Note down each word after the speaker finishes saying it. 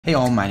Hey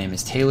all, my name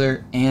is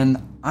Taylor,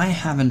 and I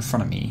have in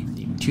front of me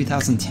the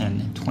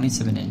 2010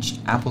 27-inch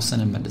Apple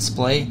Cinema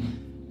display.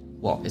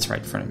 Well, it's right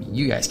in front of me.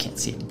 You guys can't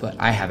see it, but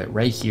I have it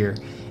right here,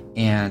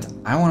 and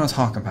I want to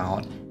talk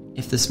about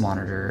if this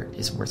monitor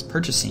is worth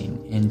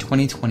purchasing in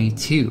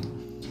 2022.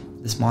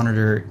 This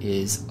monitor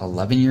is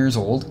 11 years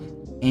old,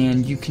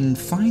 and you can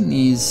find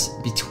these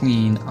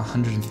between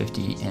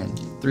 $150 and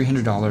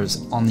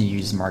 $300 on the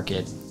used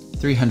market,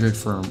 $300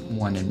 for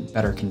one in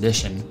better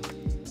condition.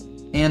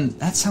 And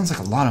that sounds like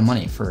a lot of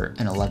money for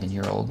an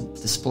 11-year-old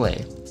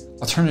display.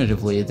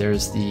 Alternatively,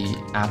 there's the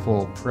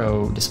Apple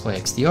Pro Display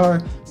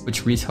XDR,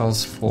 which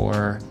retails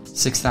for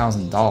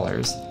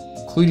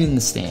 $6,000, including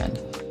the stand.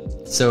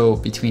 So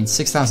between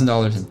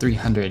 $6,000 and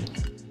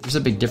 $300, there's a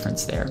big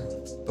difference there.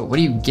 But what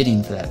are you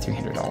getting for that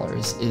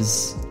 $300?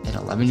 Is an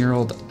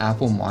 11-year-old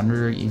Apple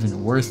monitor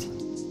even worth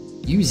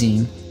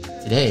using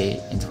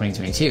today in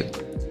 2022?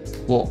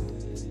 Well,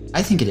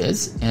 I think it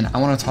is, and I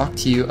want to talk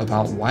to you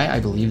about why I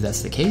believe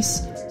that's the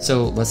case.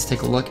 So let's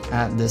take a look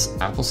at this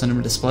Apple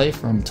Cinema display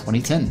from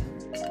 2010.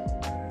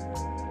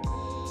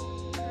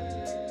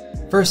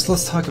 First,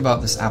 let's talk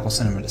about this Apple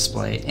Cinema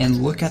display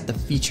and look at the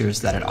features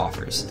that it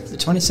offers. The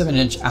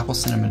 27-inch Apple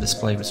Cinema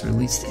display was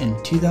released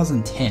in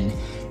 2010,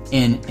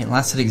 and it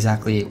lasted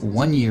exactly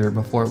 1 year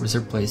before it was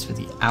replaced with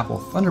the Apple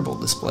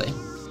Thunderbolt display.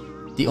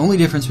 The only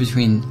difference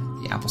between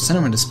the Apple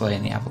Cinema display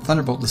and the Apple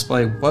Thunderbolt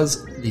display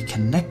was the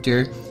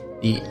connector.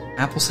 The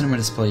Apple Cinema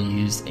display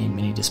used a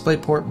mini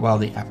DisplayPort, while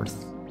the Apple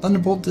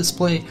Thunderbolt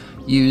display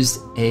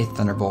used a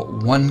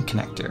Thunderbolt 1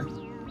 connector.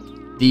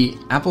 The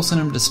Apple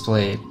Cinema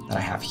display that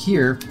I have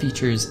here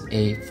features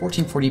a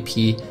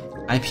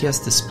 1440p IPS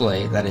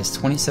display that is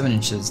 27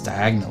 inches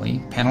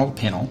diagonally, panel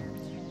to panel.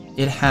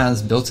 It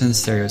has built-in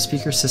stereo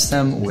speaker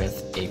system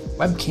with a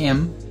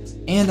webcam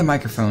and a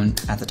microphone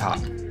at the top.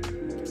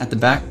 At the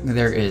back,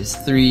 there is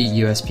 3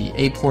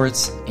 USB-A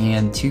ports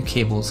and 2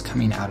 cables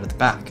coming out of the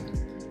back.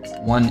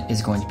 One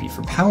is going to be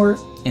for power,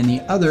 and the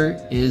other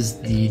is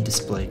the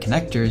display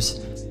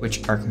connectors,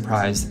 which are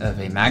comprised of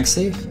a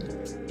MagSafe,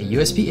 a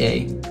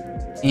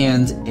USB-A,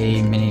 and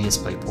a mini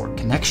DisplayPort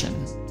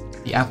connection.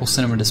 The Apple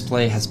Cinema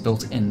display has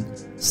built-in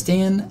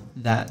stand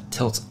that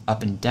tilts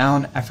up and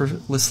down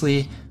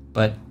effortlessly,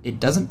 but it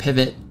doesn't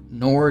pivot,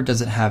 nor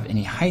does it have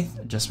any height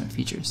adjustment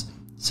features.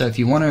 So if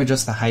you want to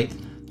adjust the height,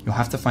 you'll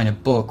have to find a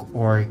book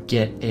or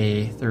get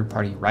a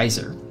third-party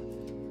riser.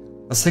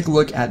 Let's take a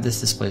look at this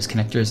display's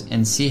connectors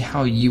and see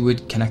how you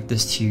would connect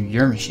this to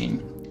your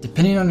machine.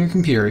 Depending on your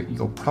computer,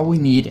 you'll probably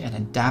need an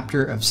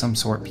adapter of some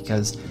sort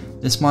because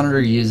this monitor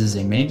uses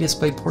a mini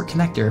DisplayPort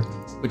connector,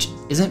 which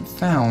isn't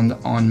found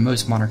on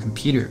most modern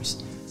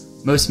computers.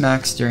 Most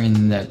Macs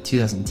during the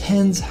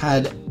 2010s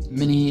had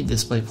mini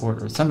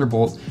DisplayPort or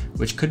Thunderbolt,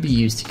 which could be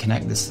used to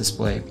connect this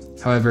display.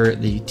 However,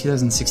 the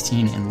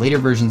 2016 and later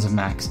versions of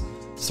Macs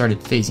started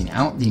phasing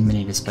out the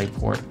mini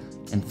DisplayPort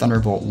and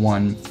Thunderbolt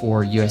 1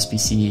 for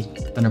USB-C,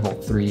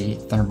 Thunderbolt 3,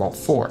 Thunderbolt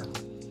 4.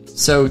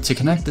 So to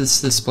connect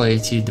this display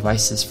to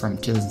devices from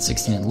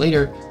 2016 and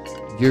later,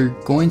 you're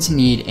going to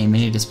need a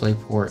mini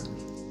DisplayPort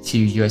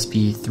to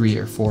USB 3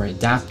 or 4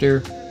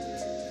 adapter.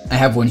 I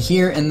have one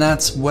here, and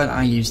that's what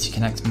I use to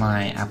connect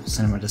my Apple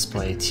Cinema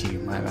display to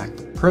my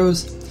MacBook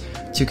Pros.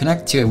 To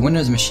connect to a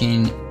Windows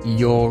machine,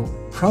 you'll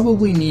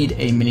probably need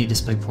a mini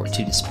DisplayPort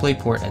to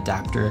DisplayPort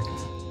adapter,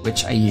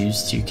 which I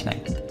use to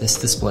connect this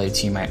display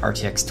to my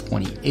RTX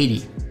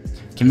 2080.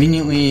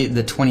 Conveniently,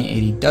 the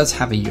 2080 does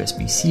have a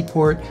USB-C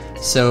port,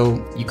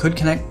 so you could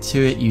connect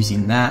to it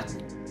using that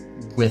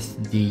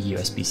with the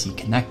USB-C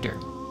connector.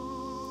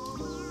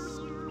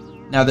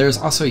 Now there's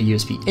also a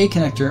USB-A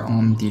connector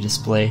on the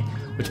display,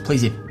 which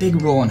plays a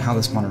big role in how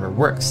this monitor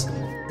works.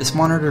 This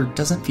monitor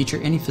doesn't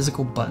feature any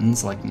physical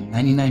buttons like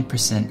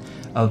 99%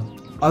 of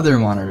other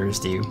monitors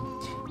do.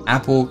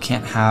 Apple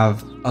can't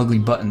have ugly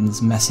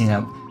buttons messing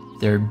up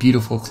their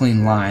beautiful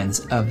clean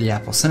lines of the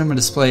Apple Cinema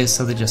display,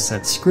 so they just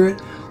said screw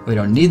it, we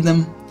don't need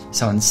them.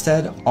 So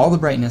instead, all the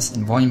brightness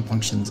and volume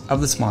functions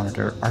of this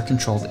monitor are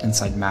controlled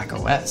inside Mac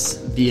OS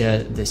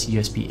via this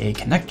USB-A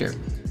connector.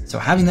 So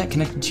having that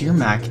connected to your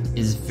Mac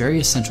is very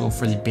essential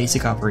for the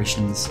basic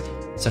operations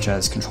such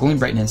as controlling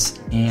brightness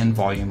and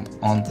volume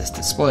on this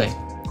display.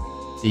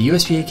 The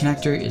USB-A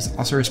connector is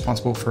also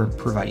responsible for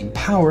providing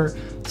power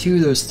to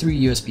those 3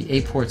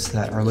 USB-A ports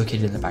that are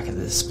located in the back of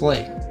the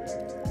display.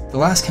 The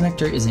last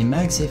connector is a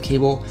MagSafe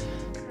cable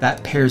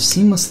that pairs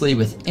seamlessly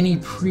with any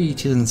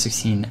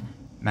pre-2016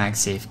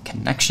 MagSafe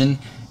connection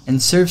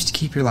and serves to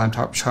keep your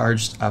laptop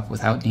charged up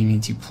without needing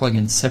to plug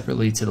in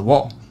separately to the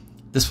wall.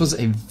 This was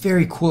a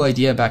very cool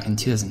idea back in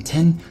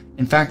 2010.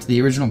 In fact,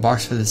 the original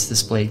box for this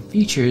display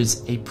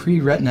features a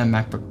pre-Retina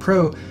MacBook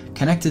Pro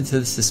connected to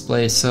this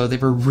display, so they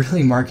were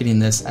really marketing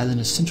this as an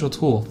essential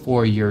tool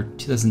for your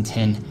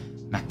 2010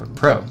 MacBook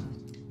Pro.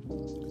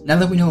 Now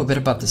that we know a bit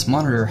about this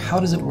monitor, how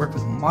does it work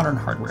with modern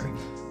hardware?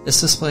 This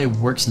display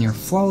works near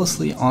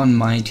flawlessly on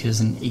my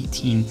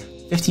 2018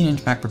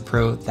 15-inch MacBook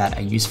Pro that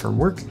I use for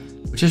work,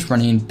 which is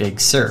running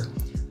Big Sur.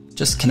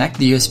 Just connect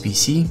the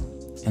USB-C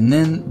and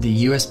then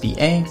the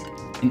USB-A,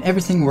 and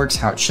everything works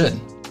how it should.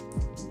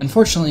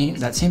 Unfortunately,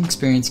 that same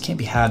experience can't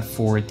be had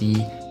for the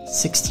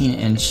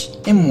 16-inch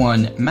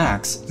M1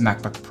 Max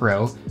MacBook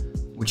Pro,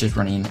 which is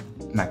running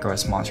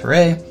macOS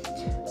Monterey.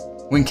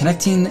 When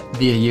connecting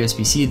via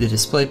USB-C, the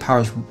display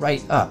powers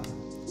right up.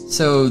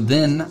 So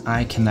then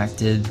I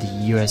connected the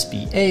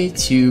USB-A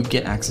to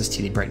get access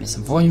to the brightness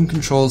and volume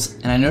controls,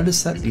 and I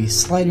noticed that the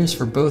sliders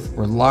for both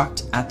were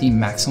locked at the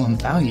maximum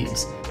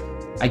values.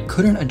 I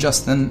couldn't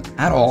adjust them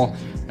at all.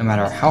 No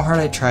matter how hard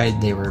I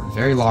tried, they were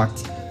very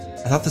locked.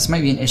 I thought this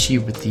might be an issue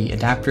with the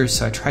adapters,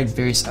 so I tried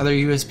various other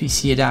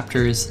USB-C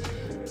adapters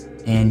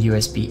and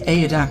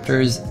USB-A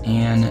adapters,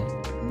 and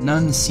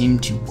none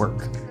seemed to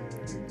work.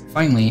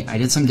 Finally, I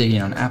did some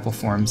digging on Apple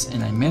forums,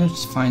 and I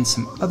managed to find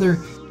some other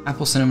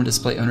Apple Cinema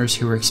Display owners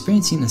who were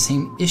experiencing the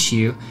same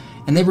issue,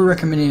 and they were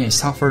recommending a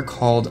software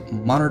called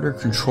Monitor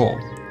Control,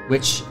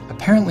 which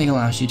apparently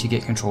allows you to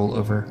get control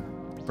over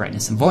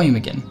brightness and volume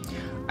again.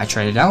 I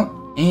tried it out,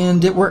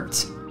 and it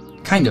worked.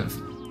 Kind of.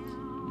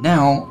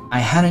 Now, I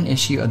had an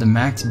issue of the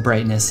max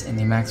brightness and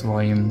the max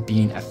volume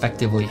being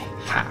effectively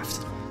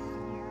halved.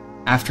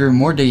 After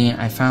more digging,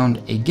 I found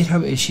a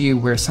GitHub issue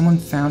where someone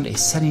found a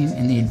setting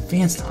in the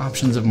advanced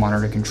options of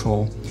Monitor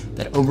Control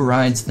that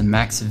overrides the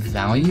max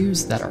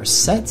values that are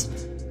set,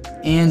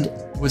 and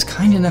was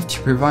kind enough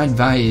to provide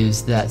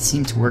values that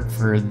seemed to work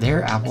for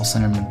their Apple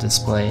Cinema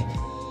Display,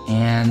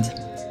 and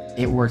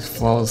it worked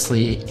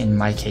flawlessly in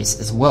my case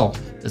as well.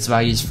 Those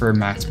values for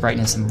max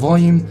brightness and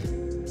volume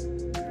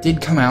did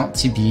come out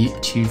to be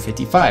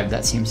 255.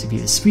 That seems to be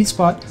the sweet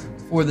spot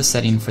for the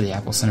setting for the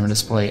Apple Cinema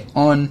Display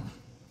on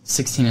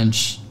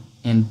 16-inch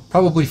and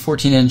probably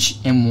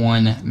 14-inch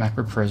M1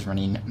 MacBook Pros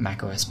running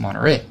macOS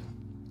Monterey.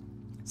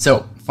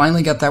 So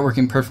finally got that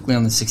working perfectly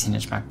on the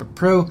 16-inch MacBook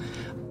Pro,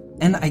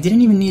 and I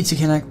didn't even need to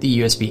connect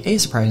the USB-A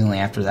surprisingly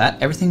after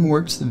that. Everything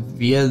works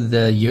via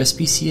the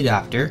USB-C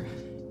adapter,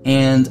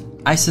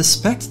 and I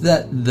suspect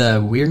that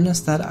the weirdness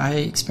that I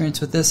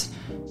experienced with this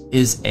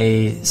is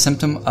a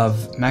symptom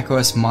of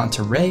macOS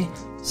Monterey,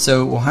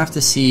 so we'll have to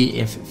see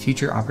if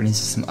future operating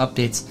system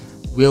updates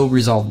will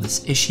resolve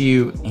this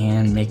issue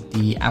and make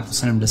the Apple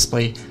Cinema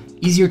Display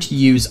easier to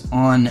use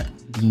on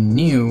the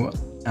new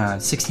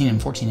 16 and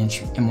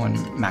 14-inch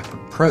M1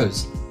 MacBook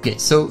Pros. Okay,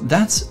 so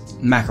that's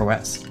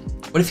macOS.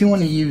 What if you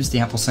want to use the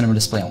Apple Cinema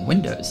Display on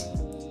Windows?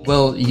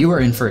 Well, you are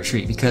in for a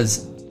treat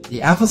because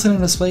the Apple Cinema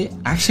Display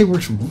actually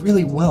works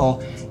really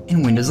well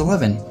in Windows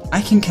 11.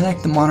 I can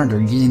connect the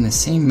monitor using the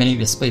same mini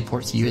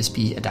DisplayPort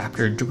USB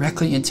adapter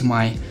directly into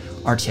my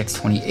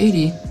RTX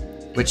 2080,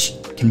 which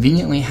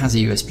conveniently has a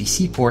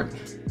USB-C port,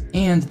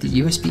 and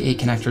the USB-A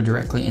connector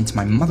directly into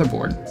my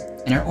motherboard,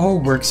 and it all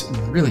works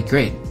really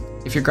great.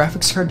 If your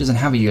graphics card doesn't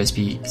have a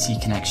USB-C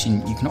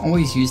connection, you can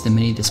always use the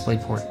mini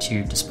DisplayPort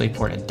to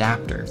DisplayPort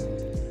adapter.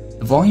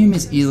 The volume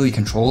is easily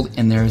controlled,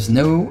 and there's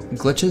no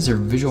glitches or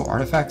visual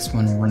artifacts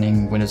when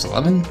running Windows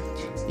 11.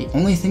 The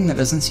only thing that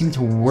doesn't seem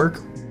to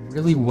work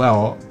really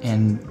well,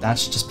 and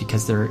that's just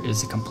because there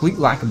is a complete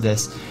lack of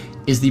this,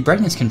 is the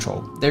brightness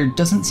control. There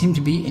doesn't seem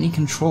to be any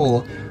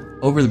control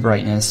over the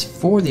brightness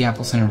for the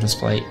Apple Cinema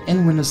Display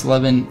in Windows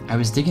 11. I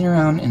was digging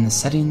around in the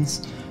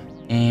settings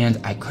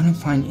and I couldn't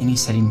find any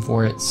setting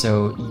for it,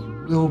 so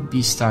you will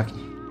be stuck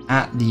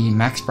at the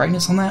max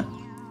brightness on that,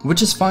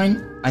 which is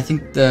fine. I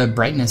think the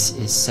brightness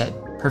is set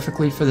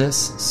perfectly for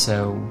this,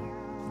 so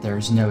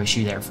there's no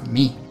issue there for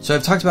me. So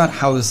I've talked about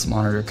how this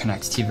monitor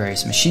connects to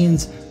various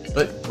machines,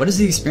 but what is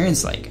the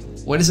experience like?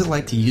 What is it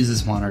like to use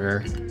this monitor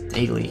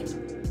daily?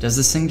 Does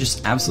this thing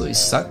just absolutely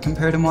suck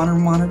compared to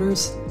modern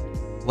monitors?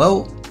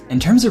 Well, in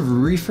terms of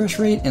refresh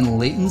rate and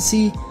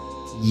latency,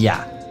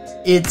 yeah,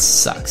 it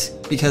sucks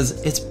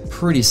because it's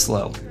pretty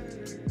slow.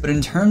 But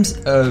in terms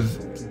of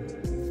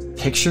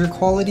picture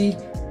quality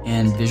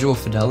and visual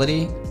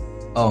fidelity,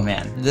 oh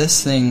man,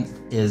 this thing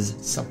is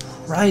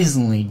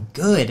surprisingly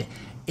good.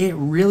 It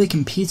really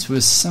competes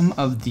with some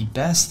of the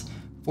best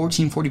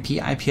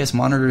 1440p IPS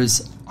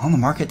monitors on the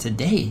market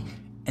today,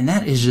 and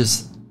that is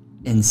just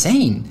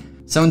insane.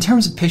 So in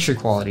terms of picture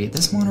quality,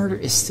 this monitor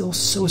is still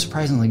so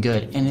surprisingly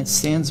good, and it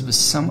stands with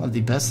some of the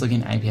best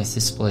looking IPS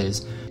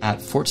displays at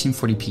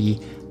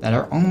 1440p that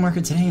are on the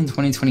market today in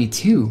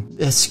 2022.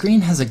 The screen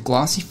has a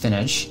glossy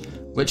finish,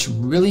 which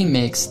really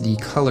makes the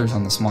colors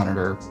on this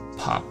monitor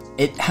pop.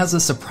 It has a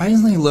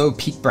surprisingly low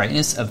peak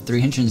brightness of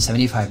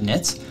 375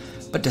 nits,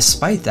 but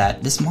despite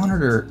that, this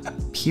monitor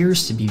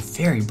appears to be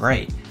very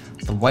bright.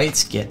 The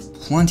whites get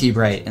plenty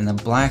bright and the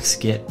blacks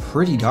get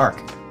pretty dark.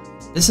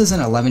 This is an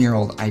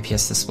 11-year-old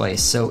IPS display,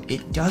 so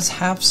it does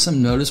have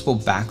some noticeable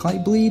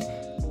backlight bleed,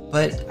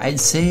 but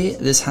I'd say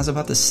this has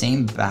about the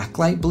same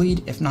backlight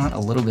bleed, if not a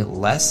little bit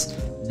less,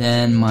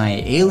 than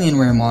my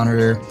Alienware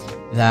monitor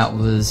that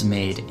was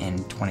made in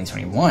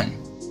 2021.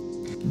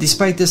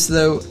 Despite this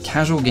though,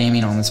 casual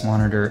gaming on this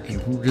monitor, a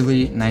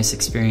really nice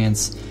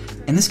experience,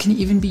 and this can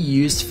even be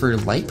used for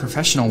light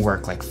professional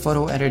work like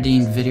photo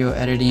editing, video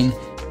editing,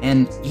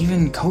 and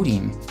even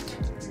coding.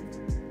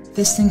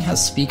 This thing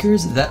has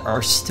speakers that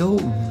are still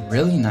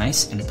really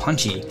nice and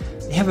punchy.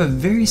 They have a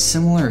very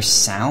similar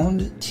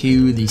sound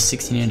to the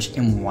 16-inch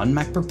M1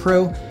 MacBook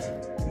Pro,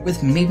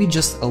 with maybe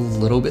just a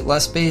little bit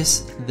less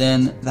bass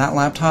than that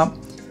laptop.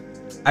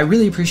 I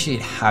really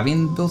appreciate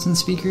having built-in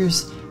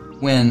speakers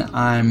when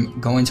I'm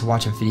going to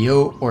watch a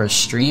video or a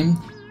stream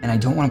and I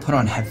don't want to put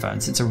on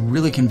headphones. It's a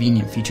really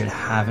convenient feature to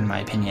have, in my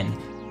opinion.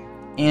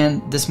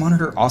 And this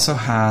monitor also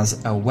has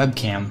a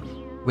webcam,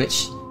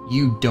 which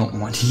you don't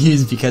want to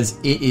use because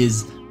it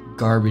is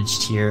garbage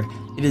tier.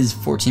 It is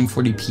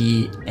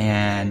 1440p,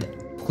 and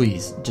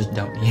please just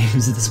don't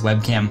use this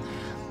webcam.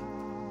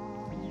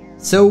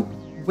 So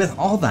with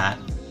all that,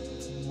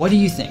 what do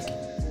you think?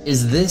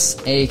 Is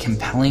this a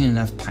compelling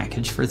enough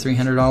package for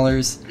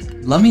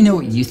 $300? Let me know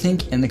what you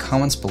think in the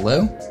comments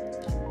below.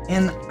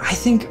 And I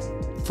think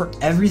for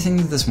everything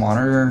that this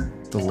monitor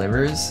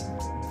delivers,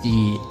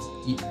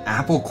 the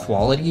Apple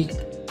quality,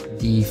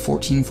 the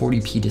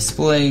 1440p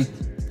display,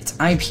 it's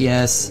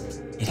IPS,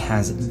 it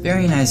has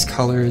very nice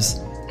colors,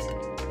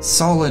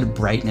 solid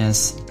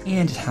brightness,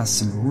 and it has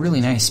some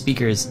really nice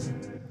speakers.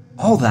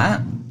 All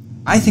that,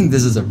 I think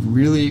this is a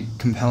really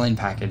compelling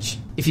package.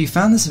 If you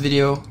found this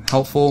video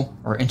helpful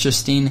or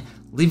interesting,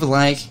 leave a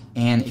like,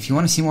 and if you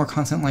want to see more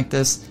content like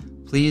this,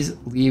 please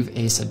leave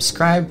a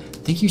subscribe.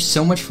 Thank you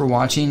so much for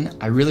watching.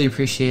 I really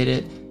appreciate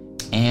it.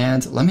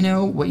 And let me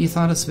know what you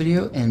thought of this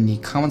video in the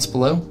comments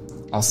below.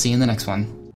 I'll see you in the next one.